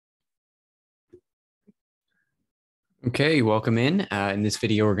Okay, welcome in. In this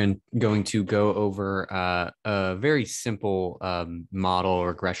video, we're going to go over a very simple model or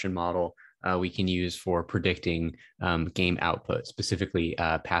regression model we can use for predicting game output, specifically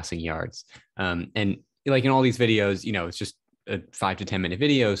passing yards. And like in all these videos, it's just a 5 to 10 minute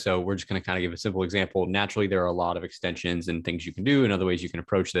video. So we're just going to kind of give a simple example. Naturally, there are a lot of extensions and things you can do and other ways you can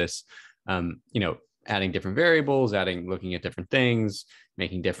approach this. Adding different variables, looking at different things,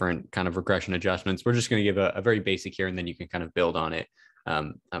 making different kind of regression adjustments. We're just going to give a very basic here, and then you can kind of build on it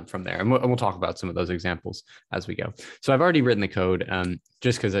from there. And we'll talk about some of those examples as we go. So I've already written the code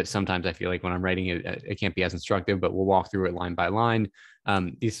just because sometimes I feel like when I'm writing it, it can't be as instructive, but we'll walk through it line by line.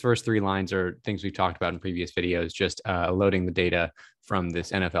 These first 3 lines are things we've talked about in previous videos, just loading the data from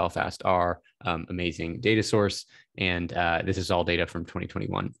this nflfastR amazing data source. And this is all data from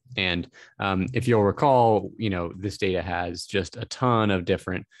 2021. And if you'll recall, this data has just a ton of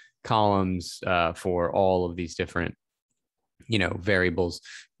different columns for all of these different, variables,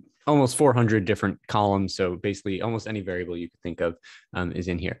 almost 400 different columns. So basically almost any variable you could think of is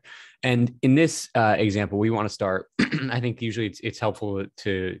in here. And in this example, we want to start, I think usually it's helpful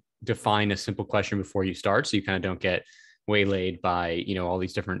to define a simple question before you start, so you kind of don't get waylaid by, all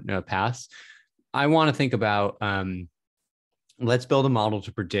these different paths. I want to think about, let's build a model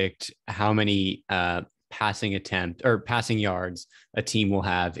to predict how many passing yards a team will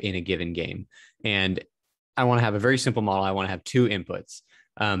have in a given game. And I want to have a very simple model. I want to have 2 inputs.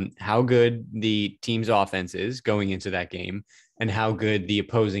 How good the team's offense is going into that game and how good the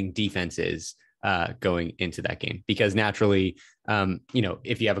opposing defense is going into that game. Because naturally,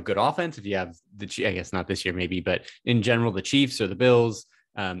 if you have a good offense, if you have I guess not this year maybe, but in general, the Chiefs or the Bills,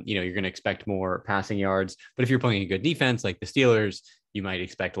 you're going to expect more passing yards. But if you're playing a good defense like the Steelers, you might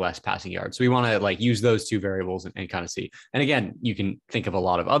expect less passing yards. So we want to use those 2 variables and kind of see. And again, you can think of a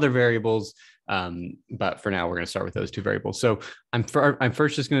lot of other variables, but for now, we're going to start with those 2 variables. So I'm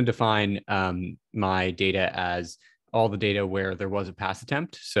first just going to define my data as all the data where there was a pass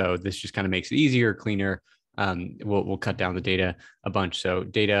attempt. So this just kind of makes it easier, cleaner. We'll cut down the data a bunch. So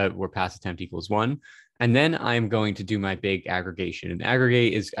data where pass attempt equals 1. And then I'm going to do my big aggregation. And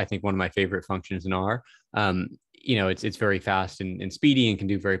aggregate is, I think, one of my favorite functions in R. It's very fast and speedy and can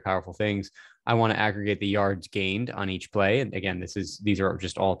do very powerful things. I want to aggregate the yards gained on each play. And again, these are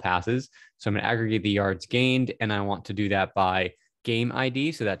just all passes. So I'm going to aggregate the yards gained, and I want to do that by game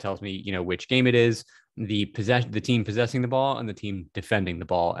ID. So that tells me, which game it is, the team possessing the ball and the team defending the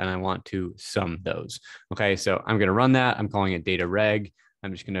ball. And I want to sum those. Okay. So I'm going to run that. I'm calling it data reg.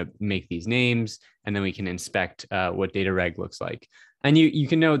 I'm just going to make these names, and then we can inspect what data reg looks like. And you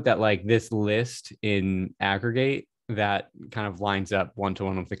can note that this list in aggregate, that kind of lines up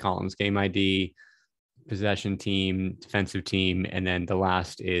 1-to-1 with the columns: game ID, possession team, defensive team, and then the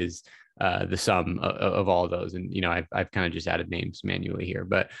last is the sum of all of those. And I've kind of just added names manually here,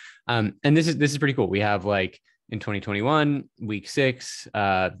 but and this is pretty cool. We have in 2021 week 6,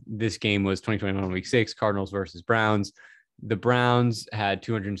 this game was 2021 week 6, Cardinals versus Browns. The Browns had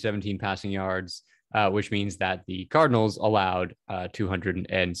 217 passing yards, which means that the Cardinals allowed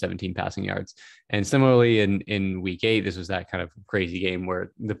 217 passing yards. And similarly, in week 8, this was that kind of crazy game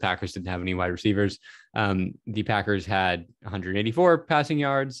where the Packers didn't have any wide receivers. The Packers had 184 passing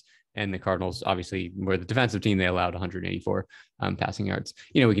yards, and the Cardinals obviously were the defensive team. They allowed 184 passing yards.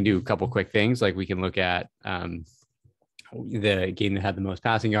 We can do a couple quick things. We can look at the game that had the most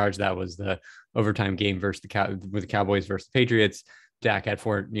passing yards. That was the overtime game with the Cowboys versus the Patriots. Dak had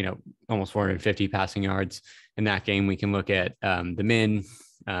almost 450 passing yards in that game. We can look at the min,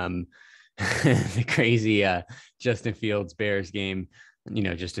 the crazy Justin Fields Bears game.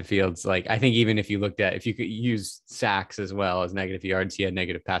 Justin Fields, I think even if you could use sacks as well as negative yards, he had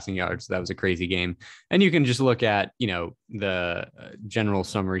negative passing yards. So that was a crazy game. And you can just look at, the general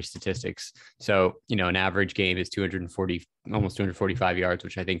summary statistics. So, an average game is 240, almost 245 yards,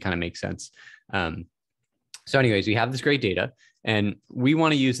 which I think kind of makes sense. So anyways, we have this great data, and we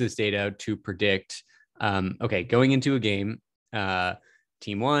want to use this data to predict, going into a game,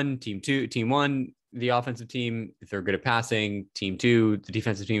 team 1, team 1, the offensive team, if they're good at passing, team 2, the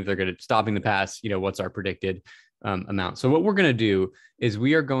defensive team, if they're good at stopping the pass, what's our predicted amount. So what we're going to do is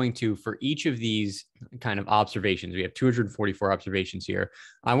we are going to, for each of these kind of observations, we have 244 observations here.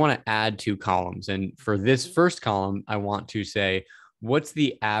 I want to add 2 columns. And for this first column, I want to say, what's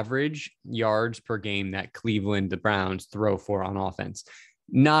the average yards per game that Cleveland, the Browns, throw for on offense?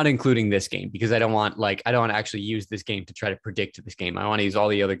 Not including this game, because I don't want to actually use this game to try to predict this game. I want to use all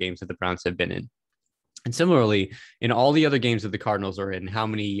the other games that the Browns have been in. And similarly, in all the other games that the Cardinals are in, how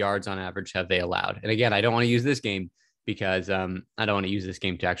many yards on average have they allowed? And again, I don't want to use this game because I don't want to use this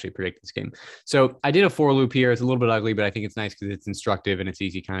game to actually predict this game. So I did a for loop here. It's a little bit ugly, but I think it's nice because it's instructive and it's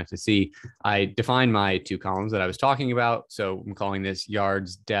easy kind of to see. I defined my two columns that I was talking about. So I'm calling this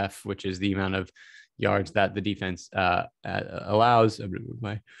yards def, which is the amount of yards that the defense allows. I'm going to move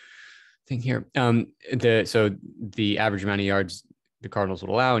my thing here. So the average amount of yards the Cardinals would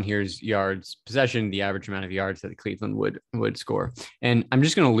allow, and here's yards possession, the average amount of yards that Cleveland would score. And I'm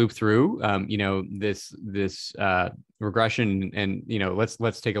just going to loop through, this regression, and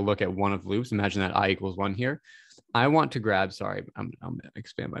let's take a look at one of loops. Imagine that I equals 1 here. I want to grab. Sorry, I'll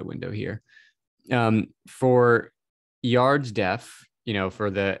expand my window here. For yards def, for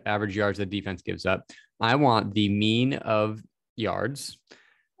the average yards that defense gives up, I want the mean of yards,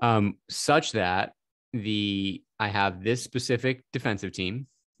 such that I have this specific defensive team,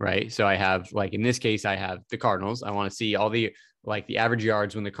 right? So I have, like, in this case, I have the Cardinals. I want to see all the average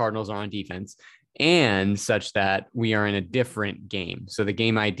yards when the Cardinals are on defense, and such that we are in a different game. So the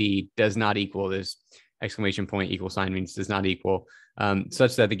game ID does not equal this exclamation point equal sign means does not equal,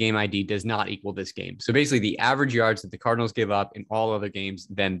 such that the game ID does not equal this game. So basically the average yards that the Cardinals give up in all other games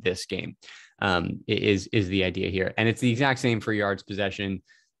than this game is the idea here. And it's the exact same for yards possession,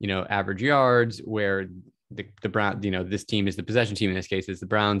 average yards, where the Brown, this team is the possession team. In this case, is the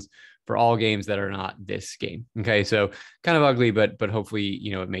Browns for all games that are not this game. Okay. So kind of ugly, but hopefully,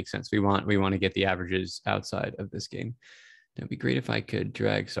 it makes sense. We want to get the averages outside of this game. It'd be great if I could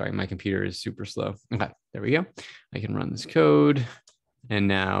drag. Sorry, my computer is super slow. Okay, there we go. I can run this code, and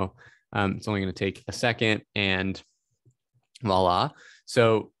now it's only going to take a second, and voila.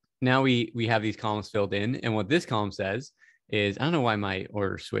 So now we have these columns filled in, and what this column says is, I don't know why my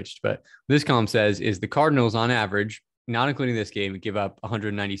order switched, but this column says is the Cardinals on average, not including this game, give up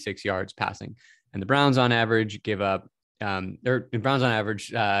 196 yards passing, and the Browns on average give up, the Browns on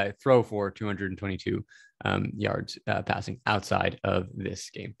average throw for 222 yards passing outside of this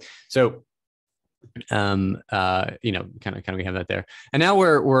game. So, kind of we have that there. And now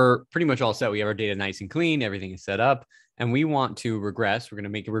we're pretty much all set. We have our data nice and clean. Everything is set up, and we want to regress. We're going to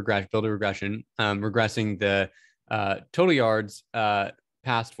make a build a regression, regressing the total yards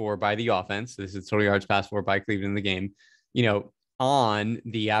passed for by the offense. This is total yards passed for by Cleveland in the game, on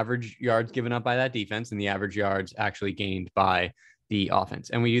the average yards given up by that defense and the average yards actually gained by the offense.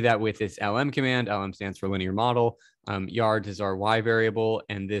 And we do that with this LM command. LM stands for linear model. Yards is our Y variable.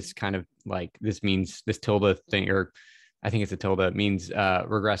 And this kind of this means this tilde thing, or I think it's a tilde, means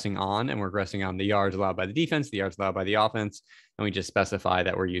regressing on, and we're regressing on the yards allowed by the defense, the yards allowed by the offense. And we just specify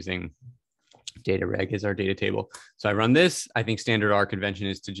that we're using data reg as our data table. So I run this. I think standard R convention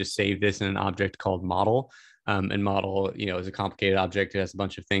is to just save this in an object called model. And model, is a complicated object. It has a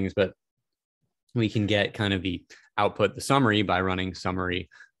bunch of things, but we can get kind of the output, the summary, by running summary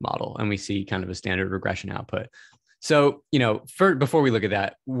model. And we see kind of a standard regression output. So, before we look at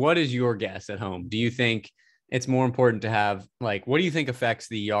that, what is your guess at home? Do you think it's more important to have, what do you think affects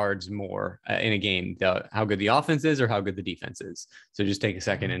the yards more in a game? How good the offense is or how good the defense is? So just take a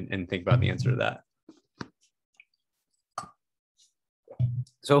second and think about the answer to that.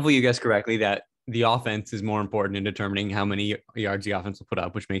 So hopefully you guessed correctly that the offense is more important in determining how many yards the offense will put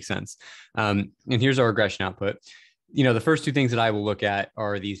up, which makes sense. And here's our regression output. The first two things that I will look at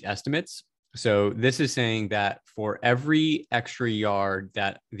are these estimates. So this is saying that for every extra yard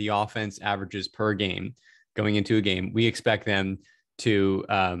that the offense averages per game going into a game, we expect them to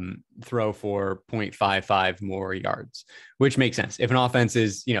throw for 0.55 more yards, which makes sense. If an offense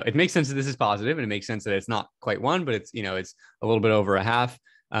is, it makes sense that this is positive, and it makes sense that it's not quite 1, but it's, it's a little bit over a half.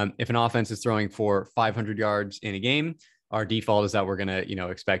 If an offense is throwing for 500 yards in a game, our default is that we're going to,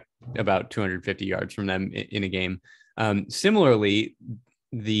 expect about 250 yards from them in a game. Similarly,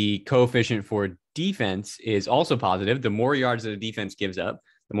 the coefficient for defense is also positive. The more yards that a defense gives up,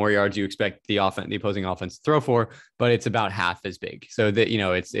 the more yards you expect the opposing offense to throw for, but it's about half as big. So that,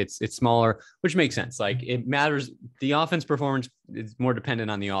 it's smaller, which makes sense. It matters. The offense performance is more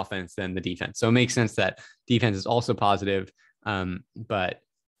dependent on the offense than the defense. So it makes sense that defense is also positive, but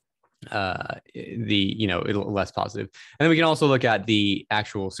less positive. And then we can also look at the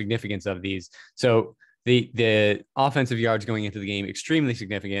actual significance of these. So the offensive yards going into the game, extremely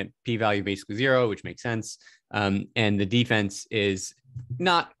significant, p-value basically 0, which makes sense. And the defense is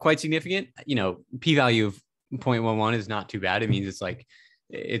not quite significant. P-value of 0.11 is not too bad. It means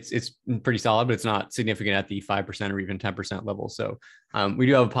it's pretty solid, but it's not significant at the 5% or even 10% level. So we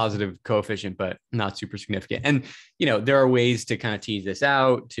do have a positive coefficient, but not super significant. And, there are ways to kind of tease this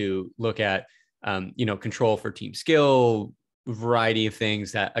out, to look at, control for team skill, variety of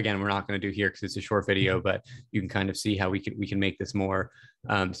things that, again, we're not going to do here because it's a short video, but you can kind of see how we can make this more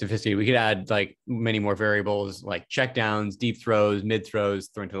sophisticated. We could add like many more variables like checkdowns, deep throws, mid throws,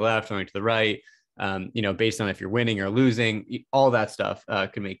 throwing to the left, throwing to the right. Based on if you're winning or losing, all that stuff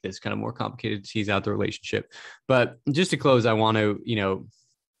could make this kind of more complicated to tease out the relationship. But just to close, I want to,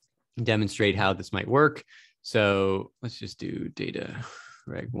 demonstrate how this might work. So let's just do data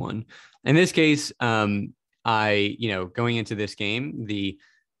reg 1. In this case, going into this game, the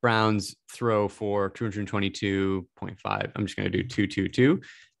Browns throw for 222.5. I'm just going to do 222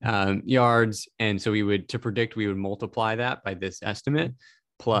 yards. And so to predict, we would multiply that by this estimate.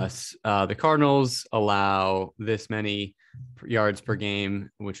 Plus the Cardinals allow this many yards per game,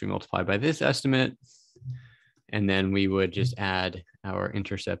 which we multiply by this estimate. And then we would just add our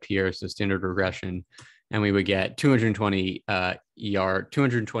intercept here. So standard regression, and we would get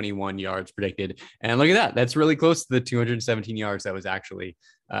 221 yards predicted. And look at that. That's really close to the 217 yards that was actually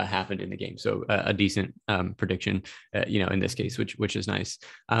happened in the game. So a decent prediction, in this case, which is nice.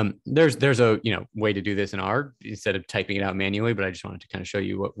 There's a, way to do this in R instead of typing it out manually, but I just wanted to kind of show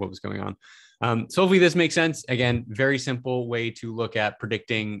you what was going on. So hopefully this makes sense. Again, very simple way to look at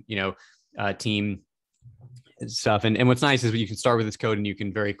predicting, team stuff. And what's nice is you can start with this code and you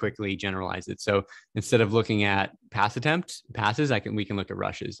can very quickly generalize it. So instead of looking at passes, we can look at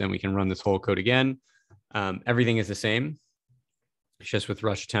rushes, and we can run this whole code again. Everything is the same, just with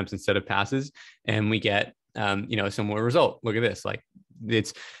rush attempts instead of passes. And we get, a similar result. Look at this, like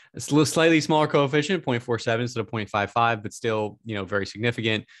it's a slightly smaller coefficient, 0.47 instead of 0.55, but still, very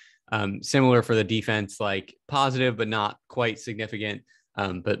significant. Similar for the defense, like positive, but not quite significant.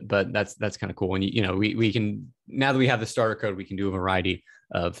 But that's kind of cool. And, we can, now that we have the starter code, we can do a variety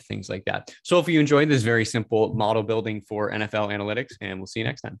of things like that. So if you enjoyed this very simple model building for NFL analytics, and we'll see you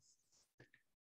next time.